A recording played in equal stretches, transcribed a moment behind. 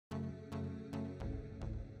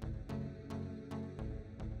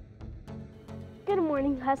Good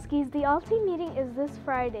morning, Huskies. The all-team meeting is this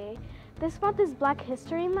Friday. This month is Black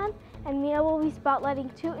History Month, and Mia will be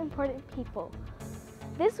spotlighting two important people.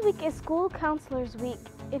 This week is School Counselors Week.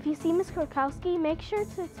 If you see Ms. Krakowski, make sure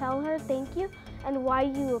to tell her thank you and why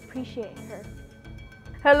you appreciate her.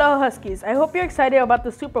 Hello, Huskies. I hope you're excited about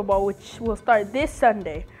the Super Bowl, which will start this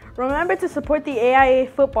Sunday. Remember to support the AIA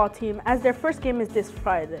football team as their first game is this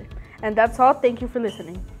Friday. And that's all. Thank you for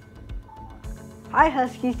listening. Hi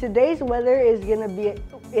Huskies, today's weather is going to be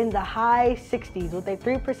in the high 60s with a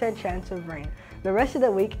 3% chance of rain. The rest of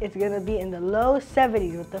the week it's going to be in the low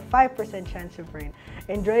 70s with a 5% chance of rain.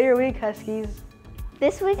 Enjoy your week, Huskies.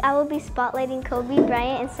 This week I will be spotlighting Kobe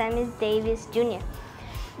Bryant and Sammy Davis Jr.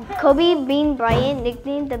 Kobe Bean Bryant,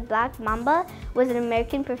 nicknamed the Black Mamba, was an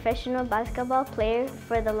American professional basketball player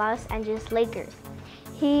for the Los Angeles Lakers.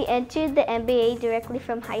 He entered the NBA directly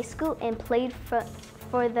from high school and played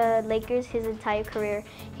for the Lakers his entire career.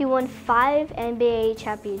 He won 5 NBA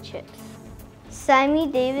championships.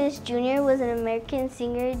 Sammy Davis Jr. was an American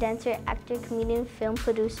singer, dancer, actor, comedian, film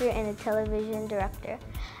producer, and a television director.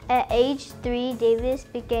 At age 3, Davis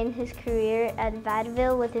began his career at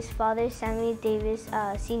vaudeville with his father, Sammy Davis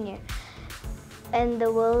Sr., and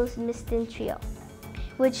the Will Smith Trio,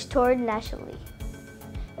 which toured nationally.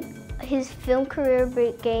 His film career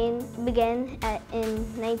began in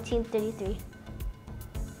 1933.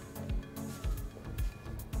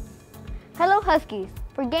 Hello Huskies!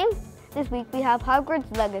 For games this week we have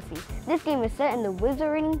Hogwarts Legacy. This game is set in the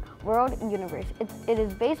Wizarding World universe. It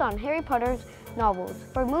is based on Harry Potter's novels.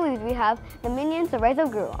 For movies we have The Minions: The Rise of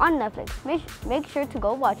Gru on Netflix. Make sure to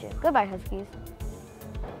go watch it. Goodbye Huskies.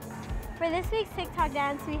 For this week's TikTok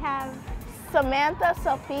dance we have Samantha,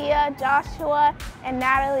 Sophia, Joshua, and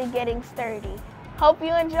Natalie getting sturdy. Hope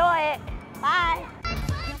you enjoy it. Bye.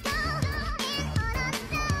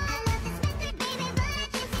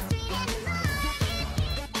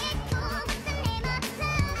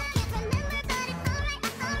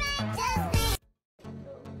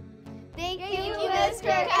 Thank you, Ms.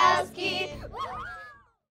 Krakowski.